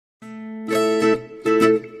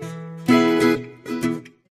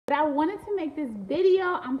make this video.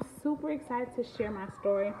 I'm super excited to share my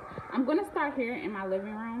story. I'm going to start here in my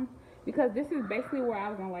living room because this is basically where I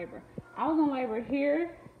was in labor. I was in labor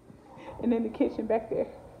here and in the kitchen back there.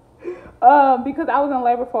 Because I was in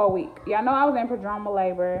labor for a week. Y'all know I was in prodromal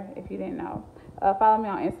labor, if you didn't know. Follow me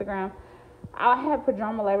on Instagram. I had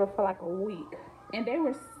prodromal labor for like a week. And they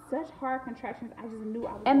were such hard contractions, I just knew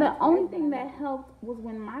I was. And the only thing that helped was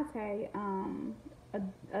when Mate,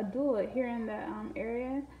 a doula here in the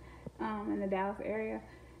area, in the Dallas area,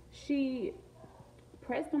 she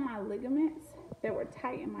pressed on my ligaments that were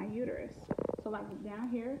tight in my uterus. So like down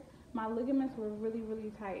here, my ligaments were really,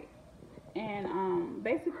 really tight. And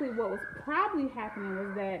basically what was probably happening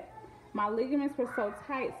was that my ligaments were so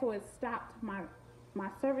tight, so it stopped my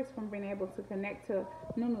cervix from being able to connect to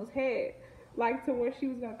Nunu's head, like to where she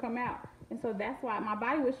was going to come out. And so that's why my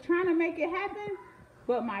body was trying to make it happen,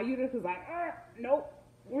 but my uterus was like, nope,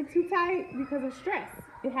 we're too tight because of stress.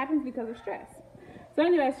 It happens because of stress. So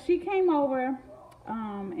anyways, she came over,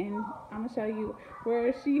 and I'm going to show you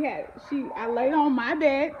where I laid on my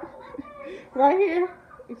bed right here.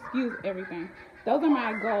 Excuse everything. Those are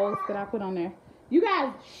my goals that I put on there. You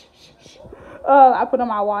guys, shh. I put on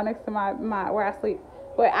my wall next to my where I sleep.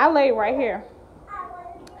 But I lay right here.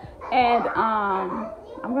 And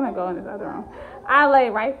I'm gonna go in this other room. I lay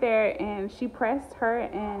right there, and she pressed, her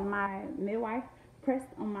and my midwife pressed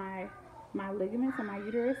on my ligaments and my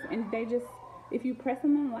uterus, and they just, if you press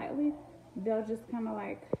on them lightly, they'll just kind of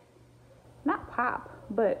like, not pop,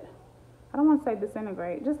 but I don't want to say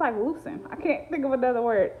disintegrate, just like loosen. I can't think of another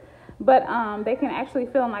word. But they can actually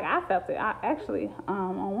feel them like I felt it. I actually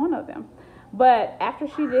on one of them. But after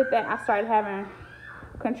she did that, I started having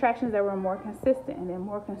contractions that were more consistent and then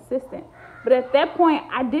more consistent. But at that point,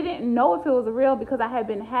 I didn't know if it was real because I had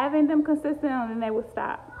been having them consistent and then they would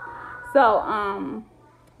stop. So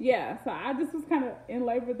yeah, so I just was kind of in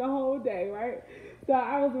labor the whole day, right? So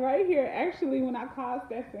I was right here. Actually, when I called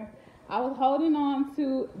Stephen, I was holding on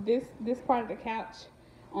to this part of the couch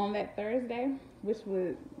on that Thursday, which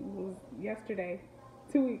was yesterday,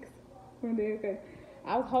 2 weeks from the okay.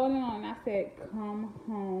 I was holding on and I said, come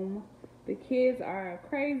home. The kids are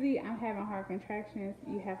crazy. I'm having hard contractions.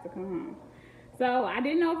 You have to come home. So I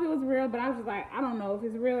didn't know if it was real, but I was just like, I don't know if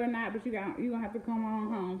it's real or not, but you're going to have to come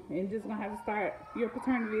on home and just going to have to start your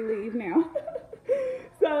paternity leave now.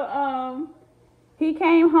 So he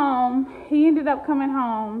came home. He ended up coming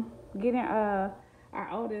home, getting our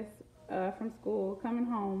oldest from school, coming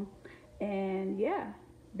home, and yeah,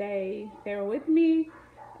 they were with me.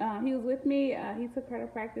 He was with me. He took her to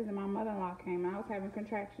practice, and my mother-in-law came. And I was having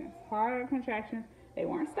contractions, hard contractions. They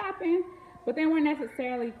weren't stopping, but they weren't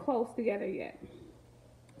necessarily close together yet.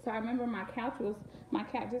 So I remember this couch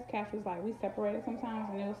was like, we separated sometimes,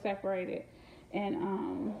 and it was separated.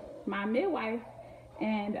 And my midwife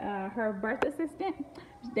and her birth assistant,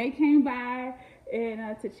 they came by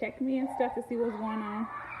and to check me and stuff to see what's going on.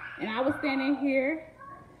 And I was standing here,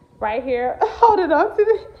 right here, holding on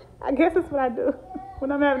to I guess that's what I do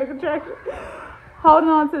when I'm having a contraction. Holding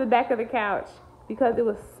on to the back of the couch because it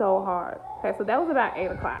was so hard. Okay, so that was about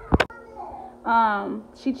 8 o'clock.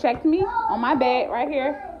 She checked me on my bed right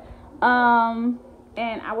here. And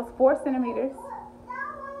I was 4 centimeters.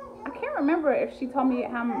 I can't remember if she told me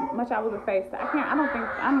how much I was effaced. I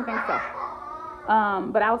don't think so.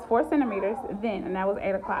 But I was 4 centimeters then, and that was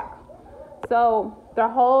 8 o'clock. So the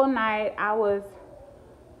whole night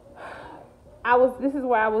this is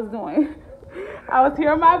what I was doing. I was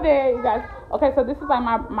here on my bed, you guys. Okay, so this is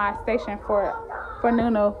like my station for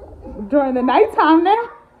Nunu during the nighttime now.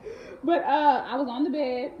 But I was on the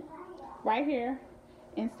bed right here,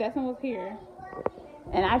 and Stetson was here,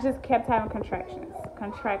 and I just kept having contractions.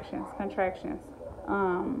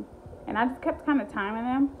 And I just kept kind of timing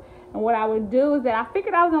them. And what I would do is that I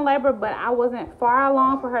figured I was in labor, but I wasn't far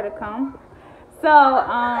along for her to come. So,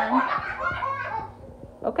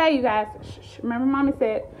 okay, you guys, remember mommy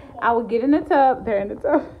said I would get in the tub. They're in the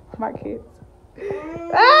tub, my kids.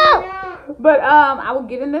 But I would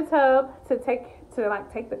get in the tub to take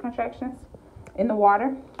the contractions in the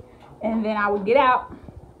water, and then I would get out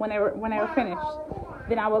when they were finished.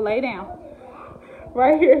 Then I would lay down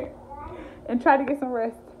right here and try to get some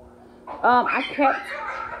rest.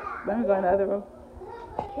 Let me go in the other room.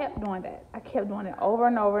 I kept doing that. I kept doing it over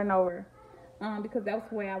and over and over. Because that was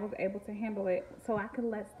the way I was able to handle it, so I could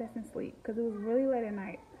let Stephen sleep, because it was really late at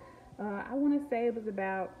night. I want to say it was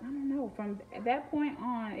about, I don't know, from that point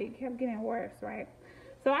on, it kept getting worse, right?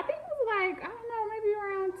 So I think it was like, I don't know, maybe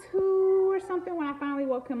around 2 or something when I finally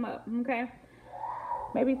woke him up, okay?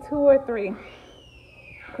 Maybe 2 or 3.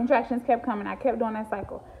 Contractions kept coming. I kept doing that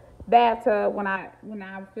cycle. Bathtub, when I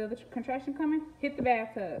feel the contraction coming, hit the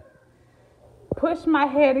bathtub. push my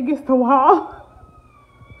head against the wall.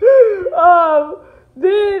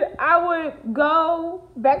 Then I would go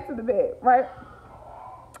back to the bed, right?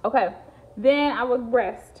 Okay. Then I would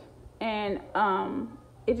rest, and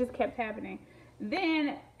it just kept happening.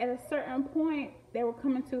 Then at a certain point, they were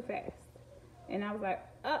coming too fast, and I was like,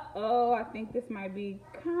 uh-oh, I think this might be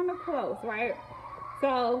kind of close, right?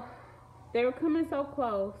 So they were coming so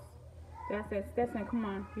close that I said, Stetson, come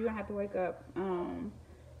on, you're gonna have to wake up,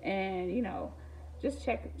 and you know, just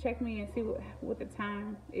check me and see what the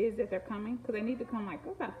time is that they're coming, because they need to come like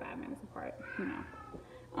about 5 minutes apart, you know.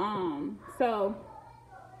 So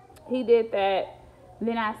he did that.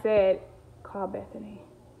 Then I said, call Bethany.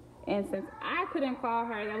 And since I couldn't call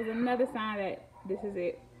her, that was another sign that this is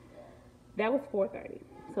it. That was 4:30.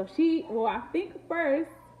 So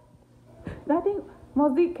I think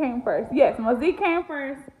Mosaic came first. Yes, Mosaic came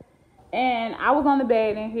first. And I was on the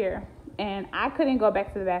bed in here. And I couldn't go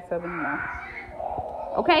back to the bathtub anymore.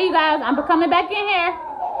 Okay, you guys, I'm coming back in here.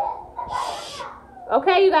 Shh.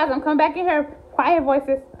 Okay, you guys, I'm coming back in here. Quiet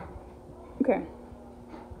voices. Okay.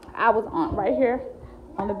 I was on right here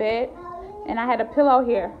on the bed, and I had a pillow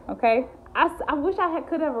here, okay? I wish I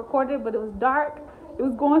could have recorded, but it was dark. It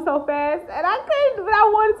was going so fast, and I couldn't, but I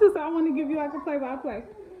wanted to, so I want to give you like a play-by-play.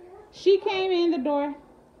 She came in the door,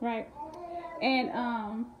 right? And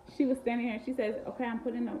she was standing here, and she says, okay, I'm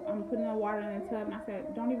putting the water in the tub. And I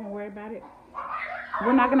said, don't even worry about it.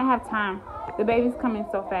 We're not going to have time. The baby's coming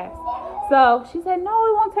so fast. So she said, no,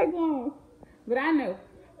 it won't take long. But I knew.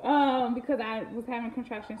 Because I was having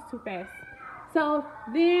contractions too fast. So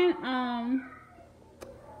then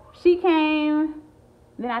she came.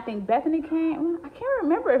 Then I think Bethany came. I can't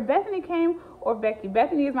remember if Bethany came or Becky.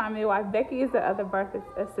 Bethany is my midwife. Becky is the other birth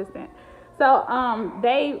assistant. So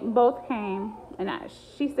they both came, and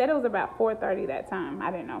she said it was about 4:30 that time. I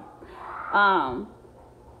didn't know.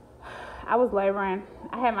 I was laboring.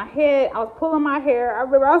 I had my head. I was pulling my hair. I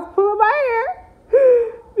remember I was pulling my hair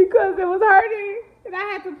because it was hurting. And I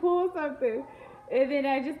had to pull something. And then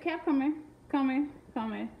I just kept coming.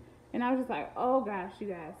 And I was just like, oh gosh, you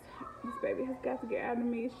guys, this baby has got to get out of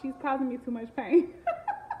me. She's causing me too much pain.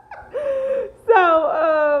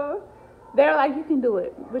 So they were like, you can do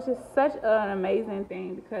it, which is such an amazing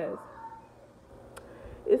thing, because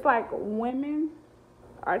it's like women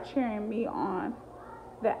are cheering me on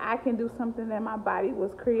that I can do something that my body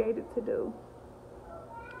was created to do.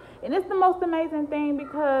 And it's the most amazing thing,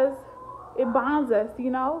 because it bonds us,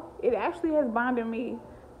 you know. It actually has bonded me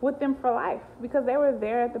with them for life, because they were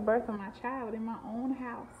there at the birth of my child in my own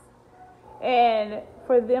house. And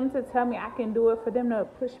for them to tell me I can do it, for them to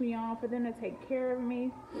push me on, for them to take care of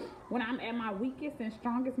me when I'm at my weakest and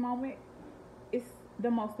strongest moment, it's the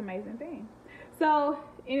most amazing thing. So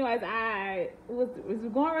anyways, I was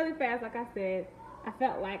going really fast. Like I said, I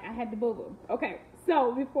felt like I had to boo-boo. Okay,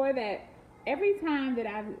 so before that, every time that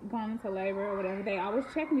I've gone into labor or whatever, they always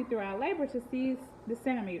check me throughout labor to see the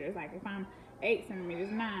centimeters. Like if I'm 8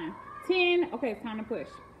 centimeters, 9, 10, okay, it's time to push.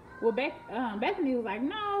 Well, Bethany was like,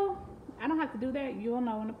 no, I don't have to do that. You'll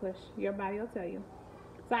know when to push. Your body will tell you.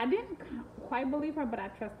 So I didn't quite believe her, but I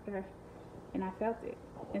trusted her, and I felt it.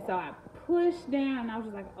 And so I pushed down, and I was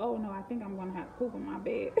just like, oh no, I think I'm going to have to poop in my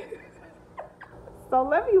bed. So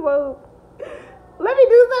let me move. Let me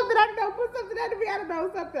do something. I don't know. Put something under me. I don't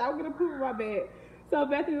know something. I'm gonna poop in my bed. So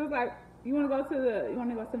Bethany was like, "You want to go to the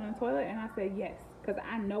toilet?" And I said yes, because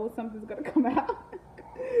I know something's gonna come out.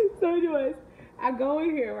 So anyways, I go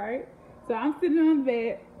in here, right? So I'm sitting on the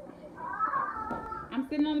bed. I'm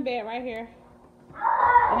sitting on the bed right here,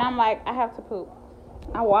 and I'm like, I have to poop.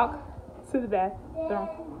 I walk to the bathroom.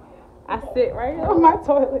 I sit right here on my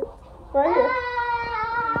toilet, right here.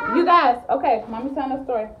 You guys, okay? Mommy's telling a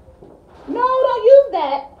story. No, don't use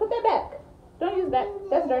that. Put that back. Don't use that.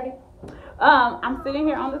 That's dirty. I'm sitting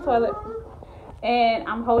here on the toilet, and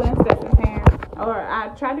I'm holding Stetson's hand. Or I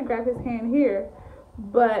tried to grab his hand here,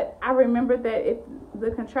 but I remembered that if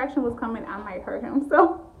the contraction was coming, I might hurt him.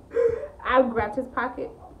 So I grabbed his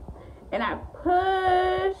pocket, and I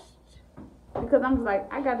pushed, because I'm just like,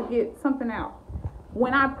 I got to get something out.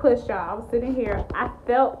 When I pushed, y'all, I was sitting here. I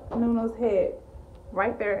felt Nuno's head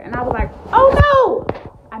right there, and I was like, oh no!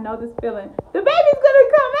 I know this feeling. The baby's gonna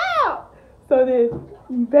come out. So then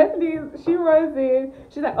Bethany, she runs in.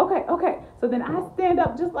 She's like, okay. So then I stand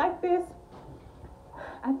up just like this.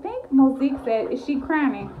 I think Mosaic said, is she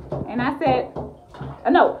crying? And I said,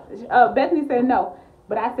 no. Bethany said no.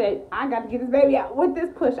 But I said, I got to get this baby out with this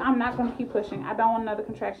push. I'm not gonna keep pushing. I don't want another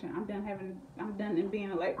contraction. I'm done in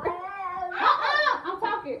being a labor. I'm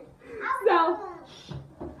talking.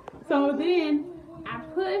 So then I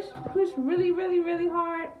push really, really, really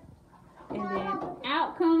hard, and then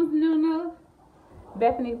out comes Nunu,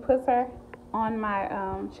 Bethany puts her on my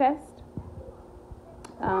chest,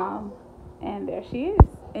 and there she is.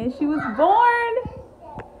 And she was born.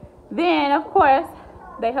 Then, of course,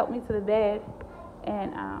 they helped me to the bed,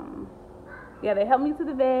 and yeah, they helped me to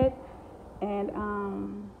the bed, and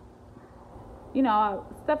you know,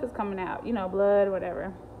 stuff is coming out, you know, blood,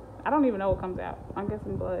 whatever. I don't even know what comes out. I'm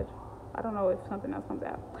guessing blood. I don't know if something else comes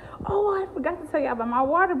out. Oh, I forgot to tell y'all about my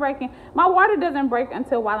water breaking. My water doesn't break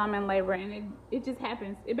until while I'm in labor, and it just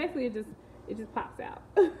happens. It basically it just pops out.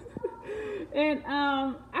 And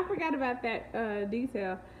I forgot about that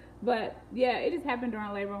detail, but yeah, it just happened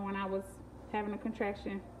during labor when I was having a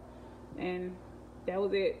contraction, and that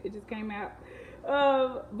was it. It just came out.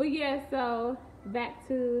 But yeah, so back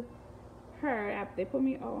to her. They put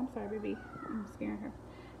me. Oh, I'm sorry, baby. I'm scaring her.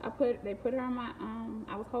 They put her on my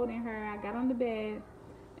I was holding her. I got on the bed,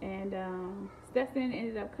 and Stetson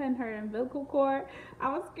ended up cutting her umbilical cord.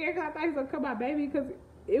 I was scared because I thought he was gonna cut my baby because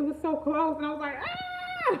it was so close, and I was like,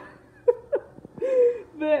 ah.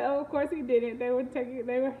 But of course he didn't. They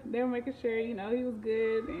were making sure, you know, he was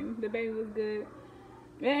good and the baby was good.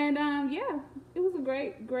 And yeah, it was a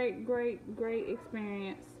great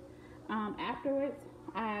experience. Afterwards,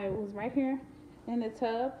 I was right here in the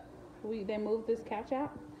tub. They moved this couch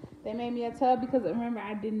out. They made me a tub because remember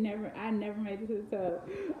I never made it to the tub.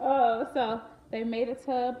 So they made a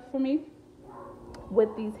tub for me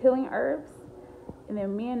with these healing herbs, and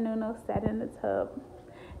then me and Nuno sat in the tub.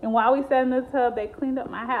 And while we sat in the tub, they cleaned up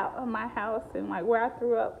my house and like where I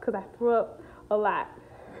threw up, because I threw up a lot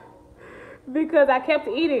because I kept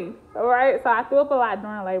eating. All right, so I threw up a lot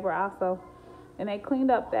during labor also. And they cleaned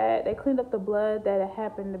up the blood that had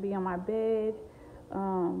happened to be on my bed.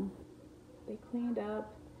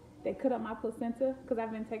 They cut up my placenta, because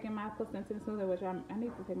I've been taking my placenta smoothie, which I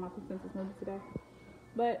need to take my placenta smoothie today.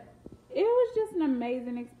 But it was just an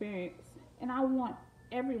amazing experience, and I want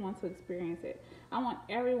everyone to experience it. I want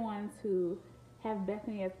everyone to have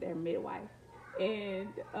Bethany as their midwife, and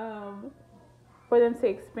for them to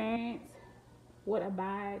experience what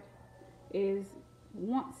Abide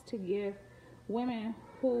wants to give women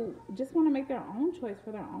who just want to make their own choice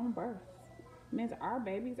for their own birth. It means our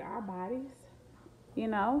babies, our bodies. You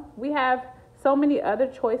know, we have so many other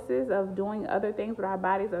choices of doing other things with our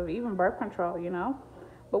bodies, of even birth control, you know.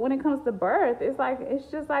 But when it comes to birth, it's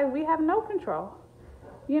just like we have no control,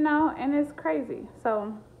 you know, and it's crazy.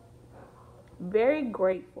 So very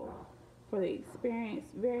grateful for the experience,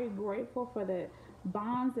 very grateful for the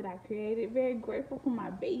bonds that I created, very grateful for my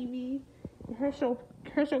baby. Her so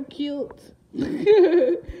cute.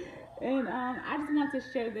 And I just want to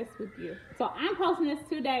share this with you. So I'm posting this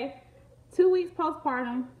today, 2 weeks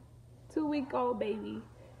postpartum, 2-week-old baby,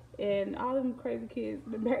 and all them crazy kids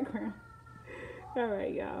in the background. All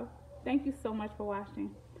right, y'all. Thank you so much for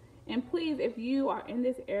watching. And please, if you are in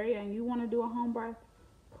this area and you want to do a home birth,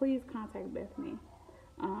 please contact Bethany.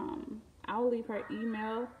 I'll leave her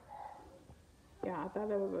email. Yeah, I thought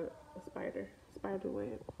that was a spider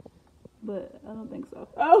web, but I don't think so.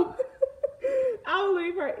 Oh, I'll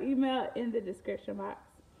leave her email in the description box.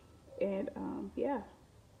 And yeah,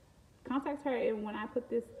 contact her. And when I put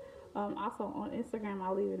this also on Instagram,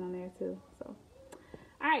 I'll leave it on there too. So,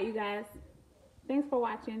 all right, you guys. Thanks for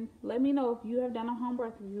watching. Let me know if you have done a home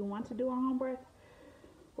birth, if you want to do a home birth,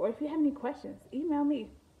 or if you have any questions, email me,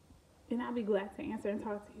 and I'll be glad to answer and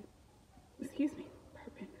talk to you. Excuse me,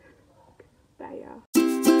 burping. Bye, y'all.